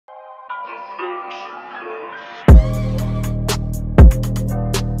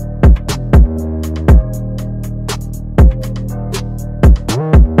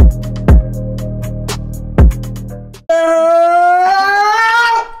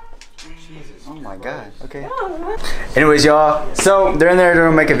Okay. Anyways, y'all, so they're in there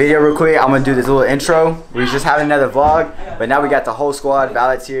to make a video real quick. I'm gonna do this little intro. We just having another vlog, but now we got the whole squad.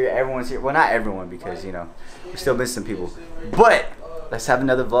 Valid's here, everyone's here. Well, not everyone, because you know we're still missing people. But let's have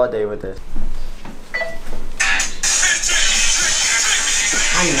another vlog day with this.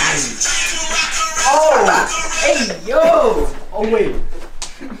 Oh, hey yo! Oh wait.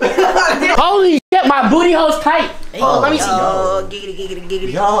 Holy shit, my booty hole's tight. Hey, Oh, let me see. Oh, giggity, giggity,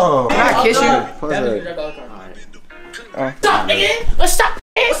 giggity. Yo. Can I kiss you? Stop, nigga. Let's stop.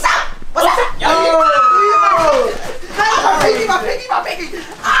 What's up? What's up? Yo! My pinky, my pinky, my pinky!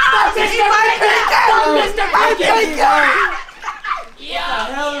 Ah, my pinky! Yeah.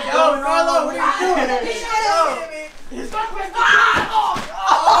 Yo, Carlo, what are you doing?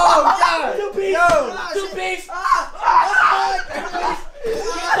 Oh, God! Two beats!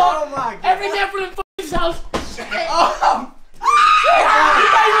 Oh, my God! Every day from the f***ing house.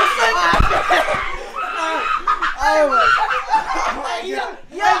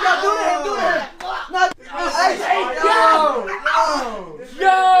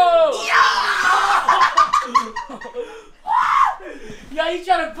 Yo, you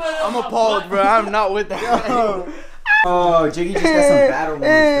trying to put it I'm appalled, bro. I'm not with that. Oh, Jiggy just got some battle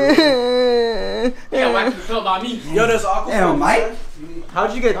moves, dude. Yeah, why you feel about me? Yo, there's aqua. Damn, Mike.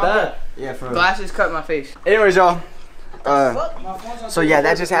 How'd you get that? Yeah, for real. Glasses cut my face. Anyways, y'all. So yeah,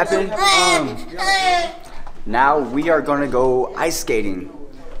 that just happened. Now we are gonna go ice skating.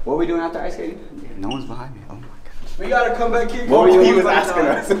 What are we doing after ice skating? No one's behind me. Oh my god. We gotta come back here. What were you? He was asking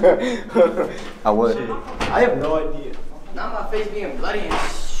us. I would. I have no idea. Not my face being bloody and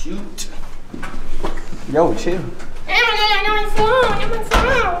shoot. Yo, chill.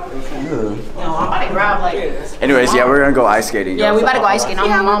 Anyways, yeah, we're gonna go ice skating. Yeah, we about to go ice skating.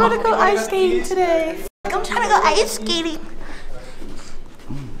 Yeah, we're about to go ice skating today. I'm trying to go ice skating.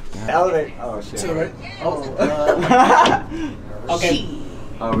 Elevator. Oh shit. Oh. Okay.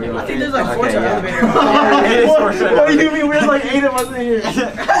 Oh, we I think there's like 4 elevators. What do you mean? We're like 8 of us in here.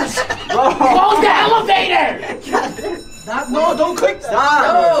 Close the elevator! No, don't click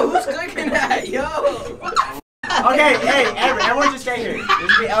that. Yo, who's clicking that? Yo. Okay, hey, everyone just stay here.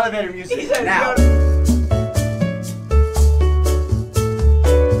 This is the elevator music now.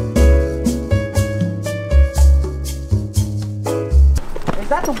 Is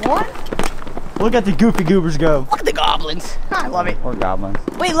that the one? Look at the goofy goobers go. Look at the goblins. I love it. Or goblins.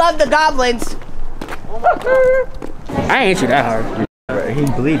 We love the goblins. I ain't hit you that hard. He's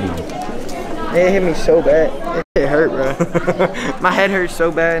bleeding. It hit me so bad. It hurt, bro. My head hurts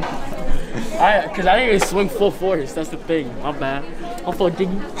so bad. Cause I didn't even swing full force. That's the thing. My bad. I'm full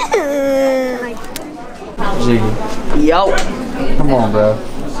Jiggy. Jiggy. Yo. Come on, bro.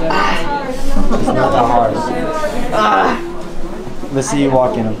 It's not that hard. Let's see you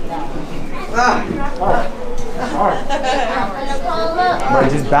walk in them. Bro,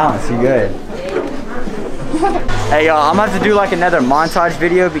 just balance. You good. Hey y'all, I'm gonna have to do like another montage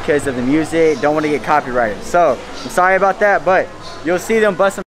video because of the music. Don't want to get copyrighted. So, I'm sorry about that, but you'll see them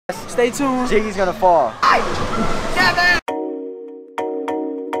bust some ass. Stay tuned. Jiggy's gonna fall. Devin.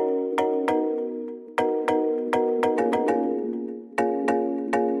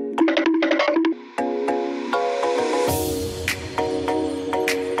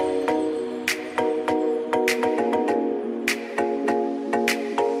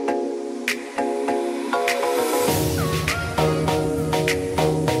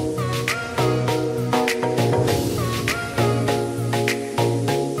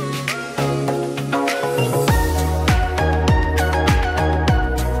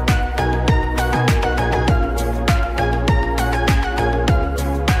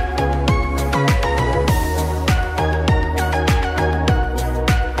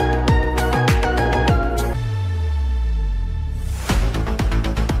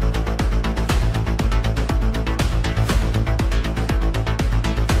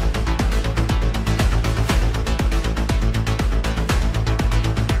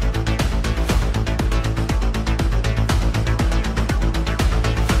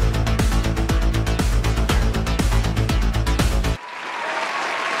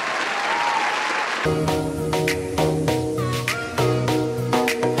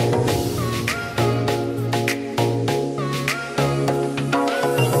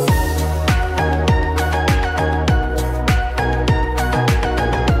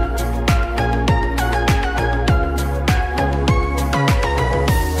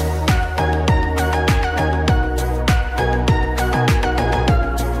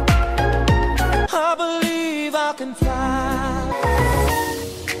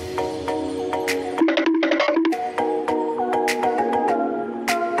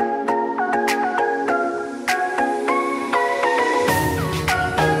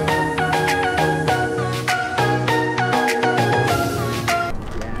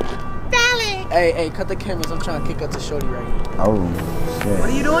 Hey, cut the cameras. I'm trying to kick up to Shorty right here. Oh, shit. What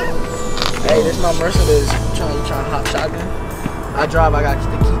are you doing? Hey, this is my Mercedes. You trying to hop shotgun? I drive. I got the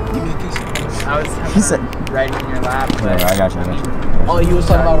key. Give me the keys. I was right in your lap. Yeah, I got you. Oh, you was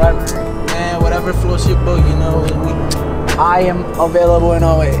talking about right? Man, whatever floats your boat, you know. I am available in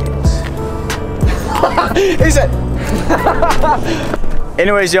all ways. He said.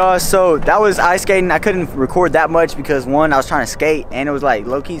 Anyways, y'all, so that was ice skating. I couldn't record that much because one, I was trying to skate, and it was like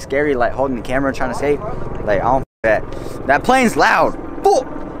low-key scary, like holding the camera trying to skate. Like, I don't that. That plane's loud. Full.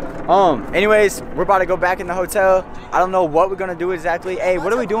 Anyways, we're about to go back in the hotel. I don't know what we're gonna do exactly. Hey,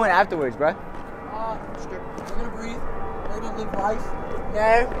 what are we doing afterwards, bro? We're gonna breathe. We're gonna live life.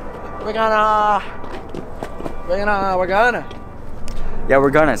 Yeah. We're gonna. Yeah,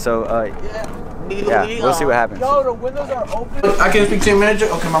 we're gonna. So, yeah, we'll see what happens. Yo, the windows are open. I can't speak to your manager.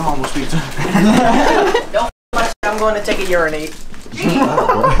 Okay, my mom will speak to him. I'm going to take a urinate.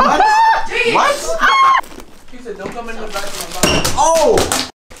 What? He said, don't come in the bathroom. Oh!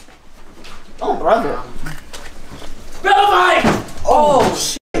 Oh, brother. Oh,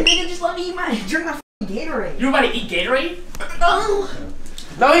 shit. Nigga, just let me drink my Gatorade. You about to eat Gatorade? Oh.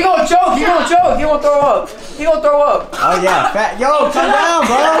 No, he gonna choke. He gonna choke. He gonna throw up. He gonna throw up. Oh yeah, fat. Yo, calm down,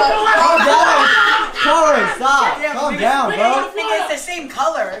 bro. Calm down. Corey, stop. Calm down, bro. Nigga, it's the same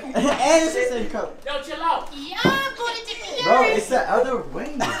color. And it's the same color. Yo, chill out. Yeah, I'm going to take a Bro, urinate. it's the other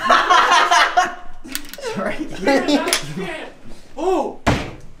way. It's right here. Ooh.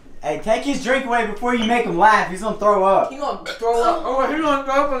 Hey, take his drink away before you make him laugh. He's gonna throw up. He gonna throw up. Oh, he gonna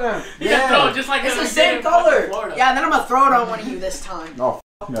throw up again. You can throw it just like It's that the we same did in color. Florida. Yeah, and then I'm gonna throw it on one of you this time. Oh,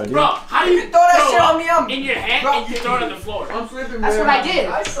 no, dude. Bro, how do you throw that shit on me? in your hand and you throw it on the floor? I'm sleeping. That's what I did.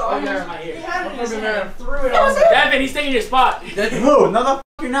 I saw him. Right here. Threw it on me. Devin, he's taking your spot. Who? No, the f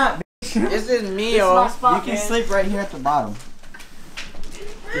you're not. This is me, This is yo. my spot, You can man. sleep right here at the bottom.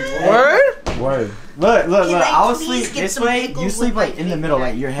 Word? Word. Look. Can I I will please sleep get this some way. pickles You sleep with like my in the middle,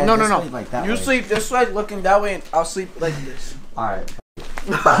 like your head. No. Sleep like that You way. sleep this way, looking that way, and I'll sleep like this. All right.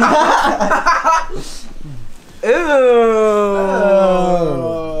 Ew.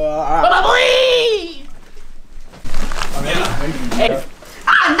 Not me. Get him.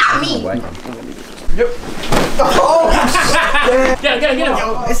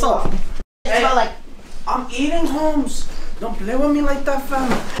 It's all. It smell like. I'm eating, Holmes. Don't play with me like that, fam.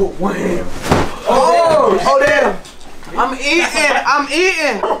 Wham. Oh, damn. I'm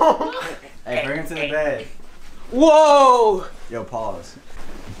eating. Hey, bring him to the bed. Whoa. Yo, pause.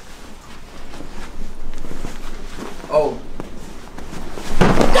 Oh.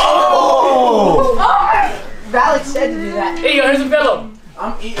 Valak said to do that. Hey, yo, here's a pillow.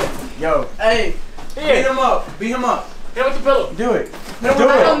 I'm eating. Yo, Hey, Here. beat him up. Beat him up. Hit with the pillow. do it. I Do it.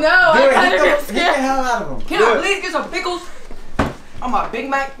 don't know. Do I it. kinda Get get the scared. hell out of him. Can I please get some pickles on my Big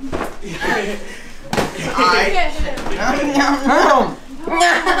Mac?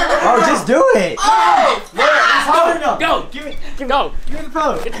 Oh, just do it. Oh! It's hard enough. Go. Give me Go. the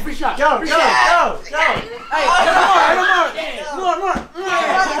pillow. Get the free shot. Go. Free shot. Go. Hey, more.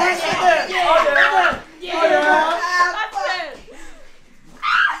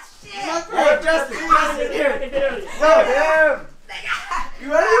 Hey, Justin, here. Go. You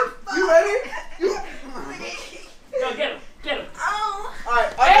ready? Go, get him.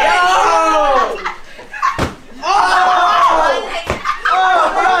 Alright.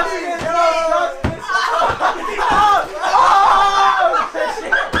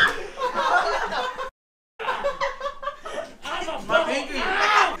 My pinky.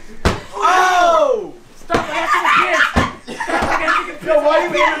 Oh! Stop, I got you again. Yo, why you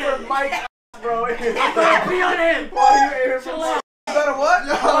aiming for Mike, bro? Pee on him. Why you aiming for Mike? You better what? You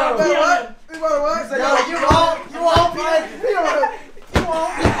better what? You better what? Yo, you won't, bud.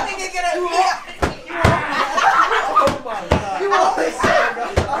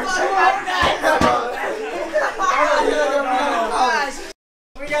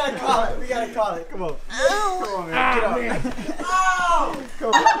 We gotta call it. Come on. Come on, man. Get up.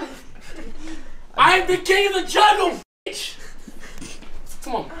 Come on. I am the king of the jungle, bitch.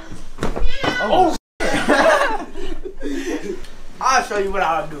 Come on. Oh. I'll show you what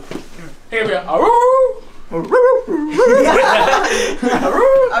I'll do. Here we go. I'll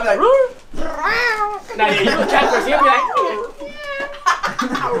be like, Now, yeah, you go cat first. He'll be like,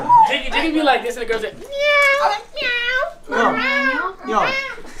 Jiggy be like this, and the girl's like, yo,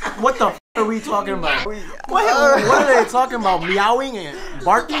 what the f are we talking about? What are they talking about? Meowing and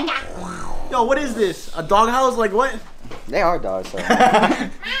barking? Yo, what is this? A doghouse? Like what? They are dogs, so.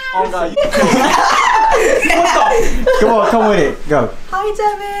 Oh god. Come with it. Go. Hi,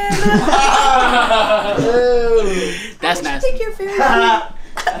 Devin. that's nasty. Take your favorite.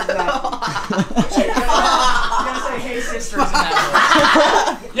 say hey sisters in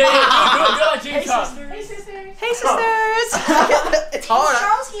that one. Yeah, do like Jiggy talk. Hey sisters. Hey, sisters. It's hard.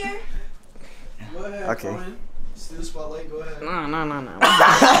 Charles here. Go ahead. Okay. See the spotlight. Go ahead. No. Come on, I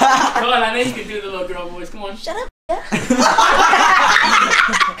know you can do the little girl voice. Come on. Shut up.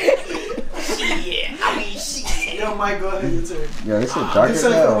 Yo, Mike, go ahead. Your turn. Yo, this shit dark as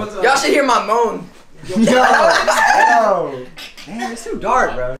hell. Y'all should hear my moan. Yo. Man, it's too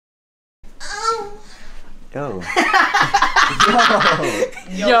dark, bro. Yo.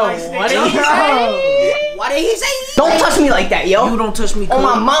 Yo, what did he say? What did he say? Don't touch me like that, yo. You don't touch me. On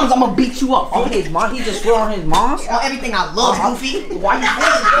my mom's, I'm gonna beat you up. On his mom, he just flew on his mom's. On everything I love, Goofy. Why you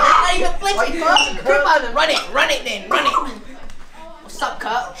flinching? I'm not even flinching, bro. Run it then, run it. What's up,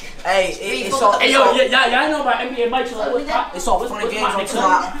 Cup? Hey, it's all. Hey, yo, y'all know about NBA Mike. So like, what's pop? It's all fun and games until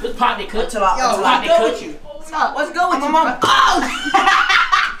I. What's pop they cook? Until I. Yo, what's good with you? What's up? What's good with you, mom? Oh!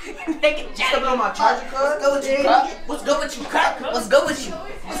 Nigga, Stepping on my charger, cuz. What's good with you, Cup? What's good with you, Cup? What's good with you?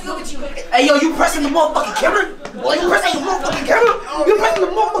 What's good with you? Hey, yo, you pressing the motherfucking camera? Boy, you pressing the motherfucking camera? You pressing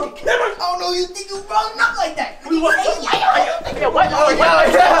the motherfucking camera? Oh no, you think you rolling up like that? Hey,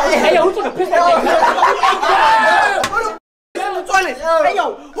 yo, who took a piss like that? Hey,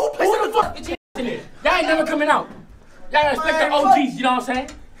 yo, who pissed on the fucking Y'all ain't never coming out. Y'all respect the OGs, you know what I'm saying?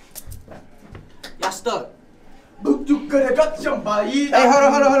 Y'all stuck. You could have got somebody. Hey,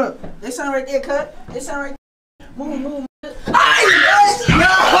 hold on. They sound right there, cut. They sound right there. Move. Yo!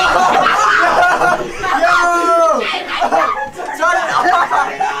 Turn it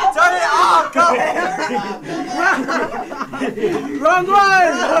off, come Wrong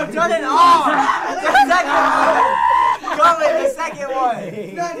one! Turn it off! The second one!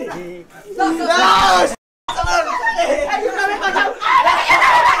 No!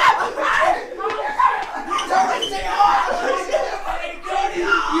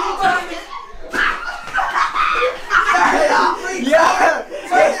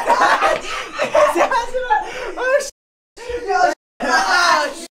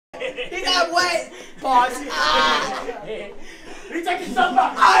 He got wet. Pause. He taking something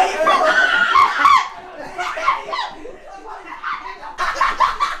out.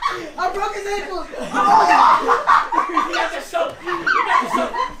 I broke his ankles. He got the soap.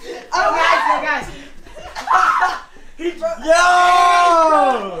 Guys. Yo!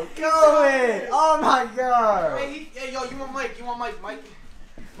 Go in! Oh my god! Hey, yo, you want Mike?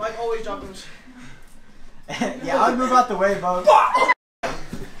 Mike always dropping him. Yeah, I'll move out the way, bro.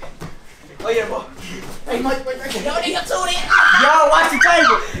 Oh yeah, bro. Hey, Mike, Yo, nigga, tune in. Yo, watch the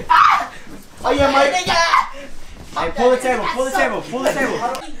table! Oh yeah, Mike. Hey, pull the table.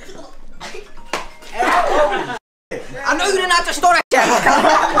 I know you didn't have to store that shit.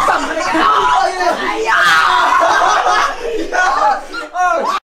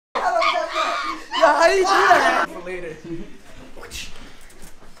 Yo, how do you do that? for later.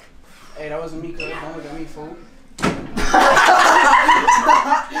 Hey, that wasn't me, cuz. Don't look at me, fool.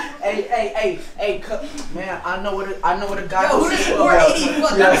 Hey, man, I know what a guy. Yo, who does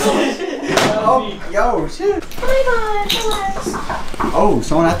 480? Yo, shit. Relax. Oh,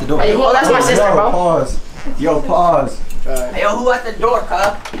 someone at the door. Hey, well, that's my sister, bro. Pause. Hey, yo, who at the door,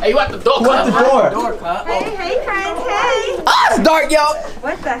 Cup? Hey, you at the door? Who at the door? Door, Cup. Hey, friends. Hey. Oh, it's dark, yo.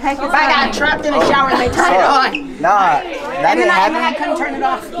 What the heck is I got trapped in the shower and they turned it on. Nah, that didn't I happen. couldn't turn it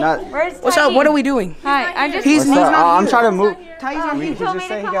off. Nah, Where's What's up? What are we doing? Hi, I just. what's up? I'm trying to move. He told me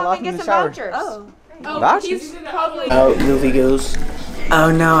to come up and get some vouchers. Oh. Vouchers? Oh, Goofy Goose.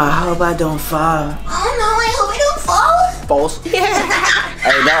 Oh no, I hope I don't fall. Oh no, I hope I don't fall. Balls.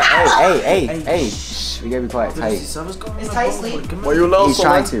 Hey. Shh, we gotta be quiet. Tight. It's tight sleep. Why you loud He's so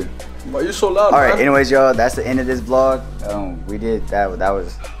trying loud? to. Why you so loud? Alright, man? anyways, y'all, that's the end of this vlog. We did that was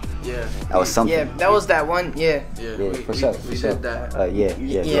Yeah. that was something. Yeah, that was that one. Yeah. Yeah. Yeah, for sure. We did that. Yeah.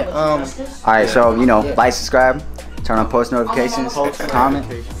 Yeah. Alright, so like, subscribe, turn on post notifications, comment.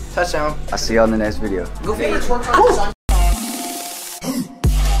 Touchdown. I'll see y'all in the next video. Goofy.